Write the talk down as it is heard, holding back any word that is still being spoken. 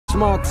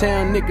Small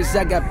town niggas,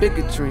 I got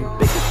bigger dreams.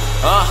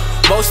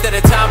 Most of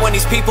the time when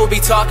these people be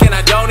talking,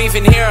 I don't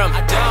even hear them.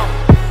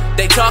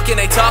 They talk and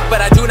they talk, but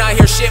I do not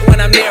hear shit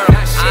when I'm near them.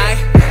 I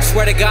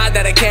swear to God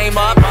that I came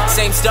up,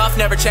 same stuff,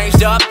 never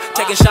changed up.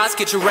 Taking shots,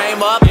 get your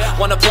aim up.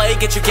 Wanna play,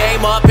 get your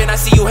game up. And I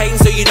see you hating,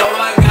 so you know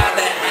I got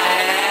that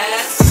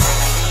ass.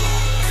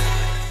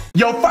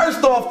 Yo,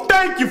 first off,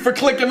 thank you for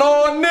clicking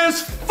on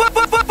this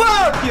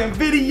fucking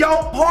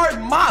video.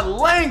 Pardon my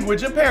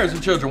language, and parents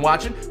and children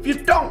watching. If you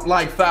don't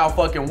like foul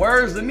fucking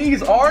words, then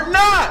these are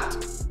not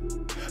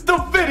the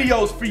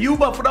videos for you.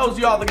 But for those of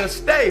y'all that are gonna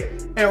stay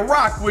and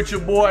rock with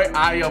your boy,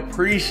 I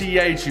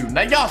appreciate you.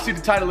 Now y'all see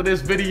the title of this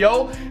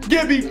video,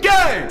 Give Me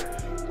Game.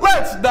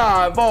 Let's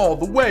dive all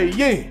the way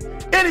in.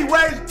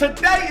 Anyways,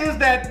 today is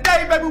that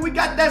day, baby. We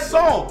got that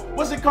song.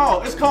 What's it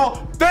called? It's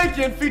called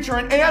Thinkin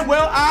featuring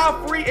Anuel.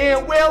 I'm free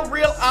Anuel,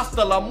 real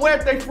hasta la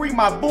muerte. Free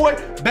my boy,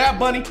 Bad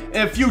Bunny,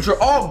 and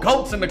Future. All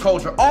goats in the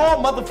culture.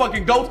 All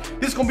motherfucking goats.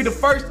 This is gonna be the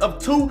first of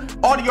 2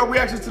 audio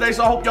reactions today,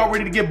 so I hope y'all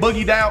ready to get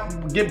boogie down,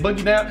 get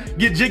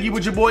jiggy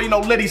with your boy. You know,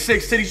 Liddy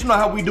 6 Cities. You know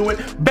how we do it.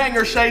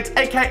 Banger Shades,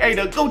 aka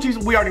the Gucci's.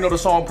 We already know the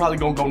song. Probably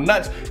gonna go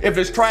nuts. If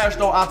it's trash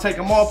though, I'll take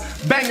them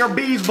off. Banger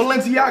bees,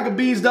 Balenciaga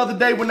bees. The other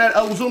day when that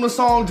Ozuna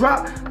song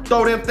dropped,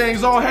 throw them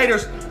things on.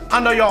 Haters, I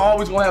know y'all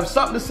always gonna have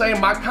something to say in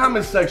my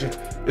comment section.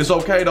 It's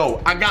okay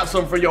though, I got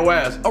something for your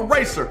ass.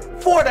 Eraser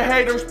for the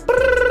haters.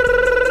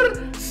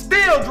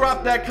 Still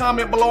drop that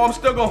comment below. I'm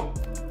still gonna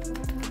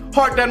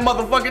heart that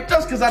motherfucker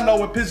just cause I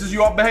know it pisses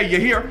you off. But hey,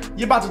 you're here,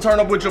 you're about to turn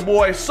up with your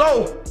boy.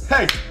 So,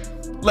 hey,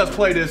 let's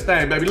play this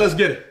thing, baby. Let's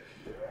get it.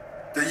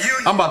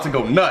 I'm about to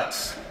go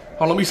nuts.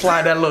 Hold on, let me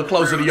slide that a little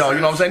closer to y'all. You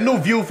know what I'm saying? New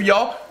view for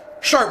y'all.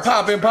 Shirt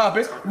popping,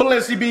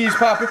 Balenci bees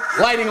popping,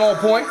 lighting on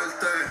point.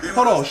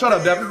 Hold on, shut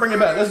up, Devin. Bring it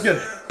back. Let's get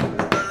it.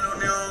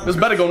 This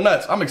better go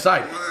nuts. I'm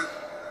excited.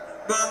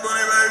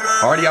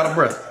 Already out of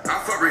breath.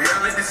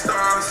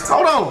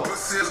 Hold on.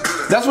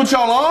 That's what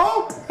y'all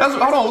on?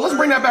 Hold on. Let's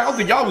bring that back. I don't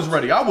think y'all was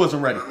ready. I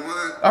wasn't ready.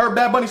 I heard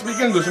Bad Bunny speak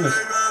English in this.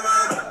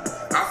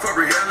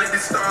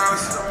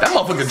 That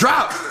motherfucker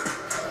dropped.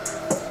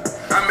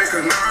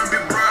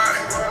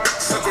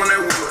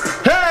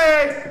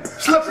 Hey!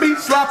 Slippy,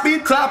 sloppy,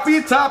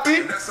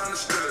 toppy.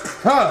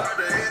 Huh?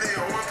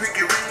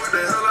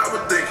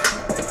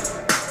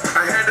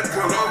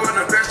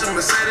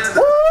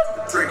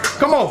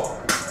 Come on.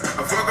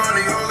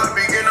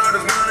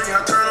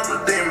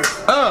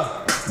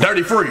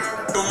 Dirty free.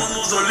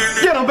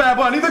 Get him, Bad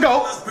Bunny, the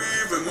go.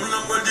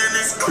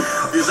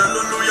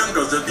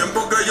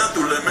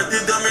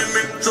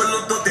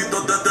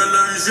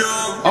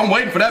 I'm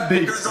waiting for that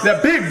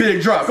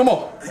big drop. Come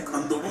on.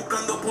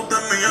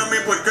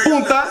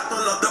 Punta.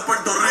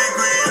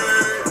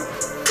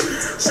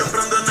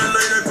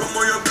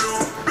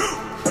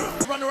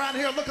 Run around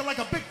here looking like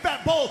a big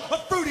fat bowl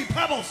of fruity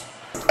pebbles.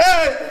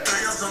 Hey!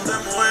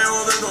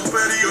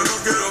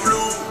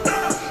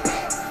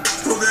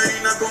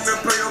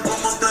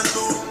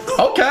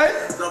 Okay.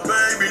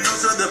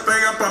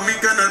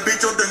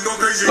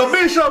 The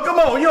bicho, come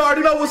on, you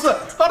already know what's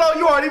up. Hold on,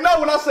 you already know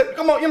when I said,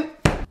 come on.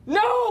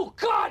 No,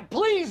 God,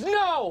 please,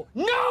 no,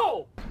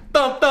 no.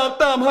 Thump,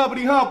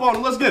 humpity hump on it.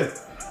 Let's get it.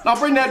 Now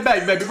bring that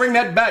back, baby. Bring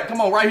that back.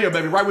 Come on, right here,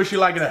 baby. Right where she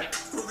like it at.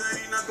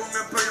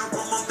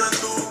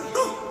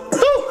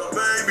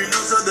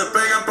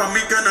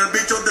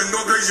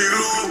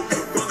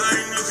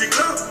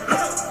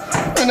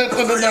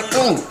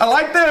 I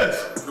like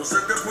this.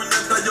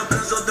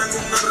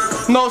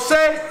 No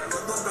sé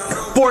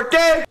por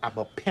qué. I'm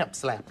a pimp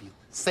slap you.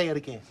 Say it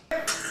again.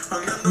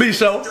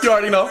 Bicho, you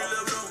already know.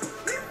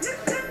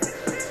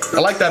 I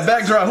like that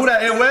backdrop. Who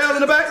that, Anuel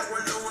in the back?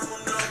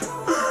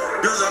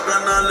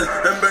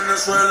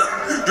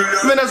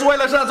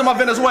 Venezuela, shout out to my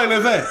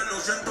Venezuelan fan.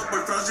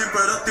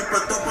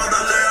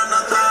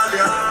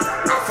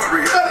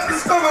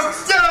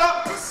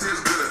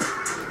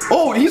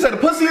 Oh, he said the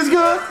pussy is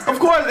good? Of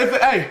course,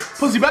 hey,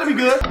 pussy better be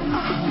good.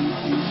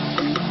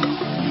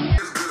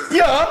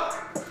 Yeah.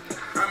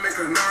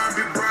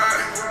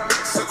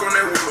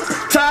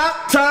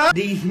 Top.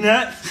 These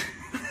nuts.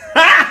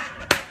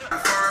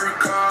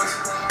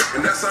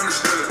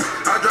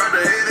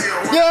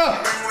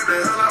 Yeah.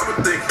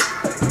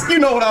 You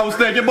know what I was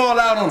thinking. Ball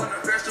out on him.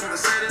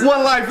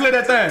 One life, lit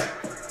that thing.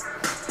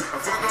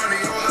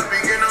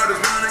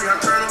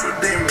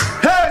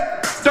 Hey,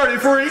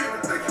 33.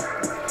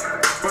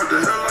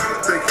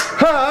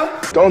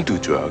 Huh? Don't do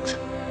drugs.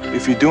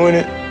 If you're doing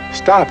it,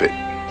 stop it.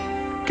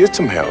 Get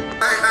some help.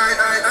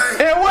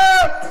 And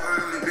well,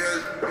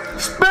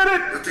 spit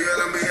it.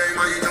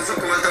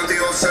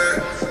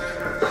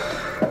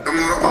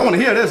 I want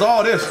to hear this,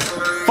 all this.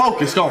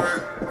 Focus, going.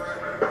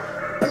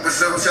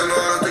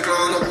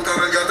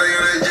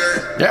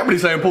 Yeah, everybody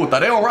saying puta.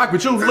 They don't rock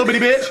with you, little bitty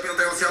bitch.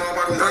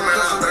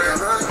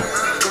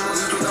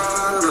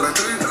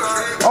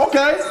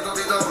 Okay.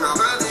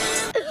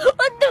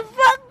 What the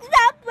fuck?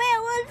 Stop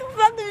playing. What the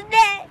fuck is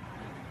that?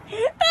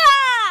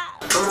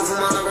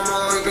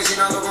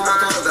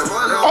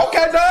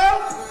 Okay, dog.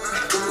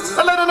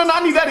 No, I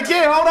need that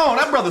again. Hold on.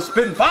 That brother's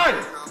spitting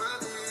fire.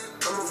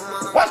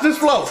 Watch Watch this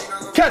flow.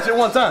 Catch it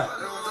one time.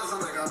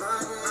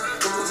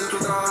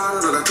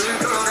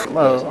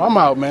 I'm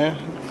out, man.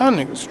 That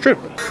nigga's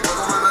tripping.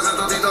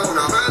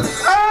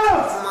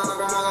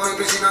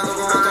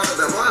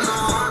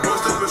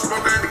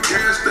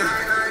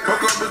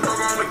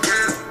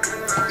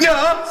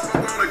 Yeah.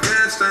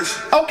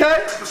 Okay.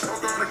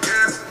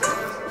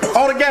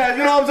 On the gas,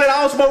 you know what I'm saying?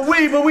 I don't smoke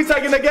weed, but we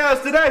taking the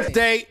gas today.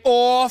 Stay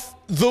off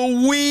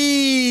the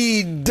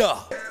weed.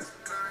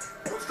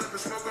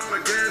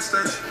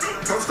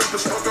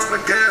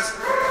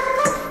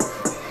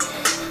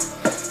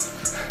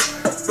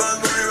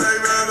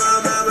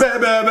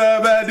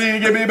 Baby,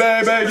 give me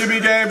baby, give me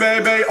game,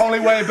 baby. Only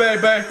way,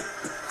 baby.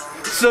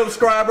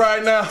 Subscribe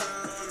right now.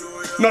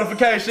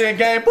 Notification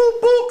game,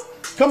 boop,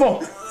 boop. Come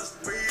on.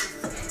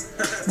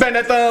 Bang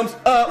that thumbs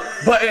up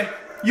button.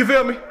 You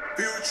feel me?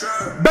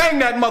 Bang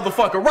that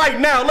motherfucker right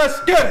now.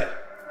 Let's get it.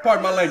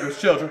 Pardon my language,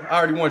 children. I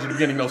already warned you at the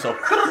beginning, though, so.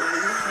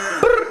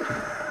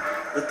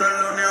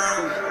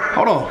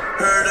 Hold on.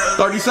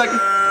 30 seconds.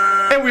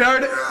 And we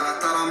heard it.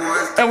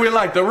 And we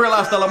like the real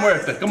hasta la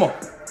muerte. Come on.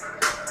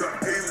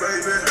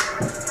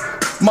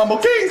 Mambo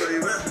Kings.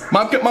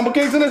 Mambo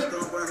Kings in this?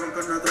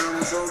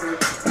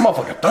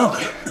 Motherfucker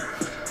thumping.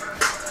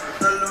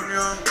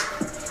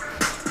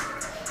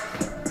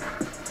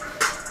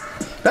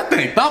 That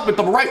thing thumping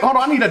to the right. Hold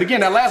on, I need that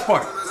again, that last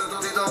part.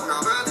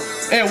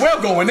 And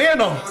we're going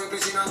in on.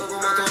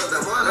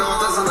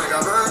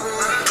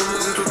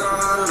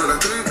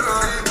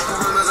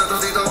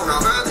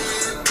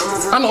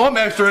 I know I'm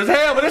extra as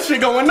hell, but this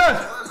shit going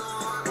nuts.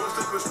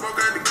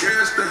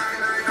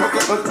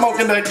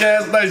 Smoking that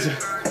gas station.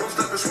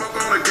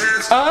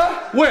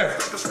 Where?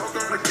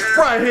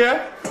 Right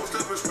here.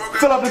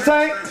 Fill up the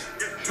tank.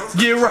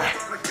 Get right.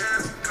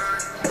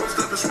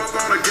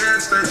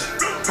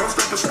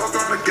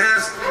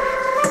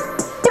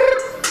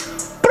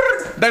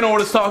 They know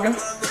what it's talking.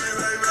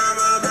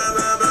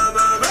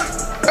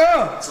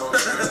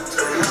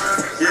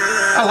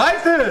 I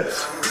like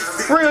this.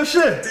 Real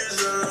shit.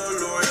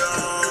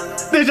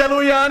 DJ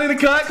Luyan in the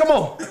cut. Come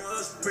on.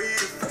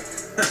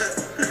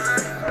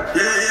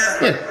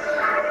 Yeah.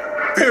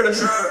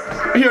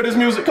 Hear this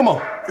music. Come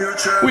on.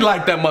 We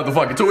like that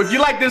motherfucker too. If you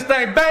like this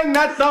thing, bang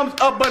that thumbs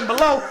up button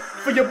below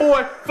for your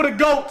boy, for the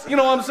GOATs. You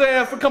know what I'm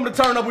saying? For coming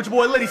to turn up with your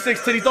boy, Liddy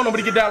 6 Titties. Don't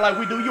nobody get down like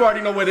we do. You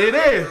already know what it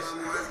is.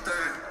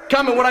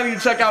 Comment what I need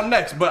to check out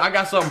next, but I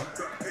got something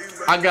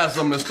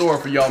in store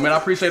for y'all, man. I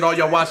appreciate all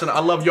y'all watching. I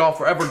love y'all.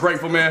 Forever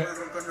grateful, man.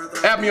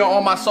 Add me on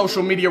all my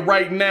social media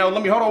right now.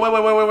 Let me, hold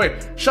on,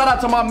 wait. Shout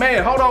out to my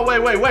man. Hold on,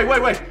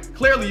 wait.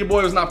 Clearly your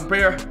boy was not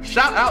prepared.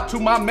 Shout out to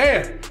my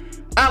man,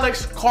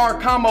 Alex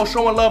Carcamo,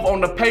 showing love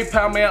on the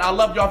PayPal, man. I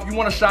love y'all. If you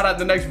want to shout out in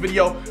the next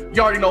video,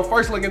 you already know,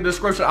 first link in the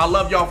description. I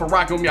love y'all for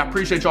rocking with me. I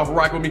appreciate y'all for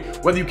rocking with me.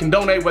 Whether you can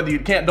donate, whether you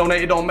can't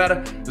donate, it don't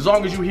matter. As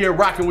long as you here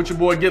rocking with your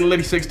boy, getting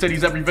Liddy 6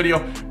 Titties every video,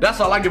 that's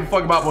all I give a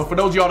fuck about. But for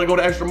those of y'all that go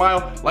the extra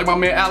mile, like my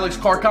man Alex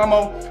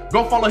Carcamo,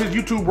 go follow his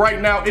YouTube right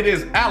now. It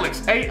is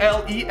Alex,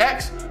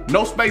 A-L-E-X,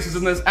 no spaces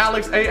in this,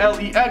 Alex,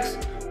 A-L-E-X,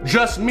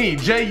 Just Me,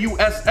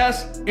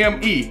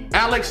 J-U-S-S-M-E,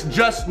 Alex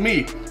Just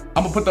Me.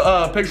 I'm gonna put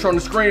the picture on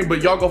the screen,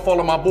 but y'all go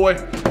follow my boy.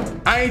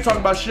 I ain't talking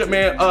about shit,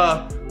 man.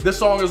 This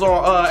song is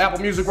on Apple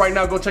Music right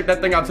now. Go check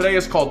that thing out today.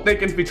 It's called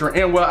Thinkin, featuring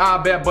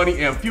Anuel, Bad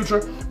Bunny, and Future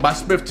by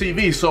Spiff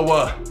TV. So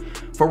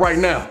for right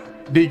now,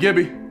 D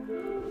Gibby,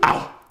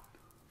 out.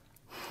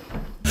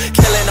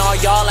 Killing all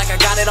y'all like I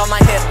got it on my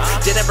hip.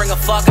 Didn't bring a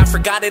fuck, I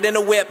forgot it in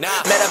a whip.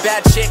 Met a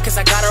bad chick cause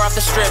I got her off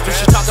the strip. And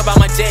she talk about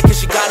my dick cause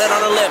she got it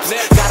on her lips.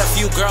 Got a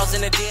few girls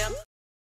in the DM.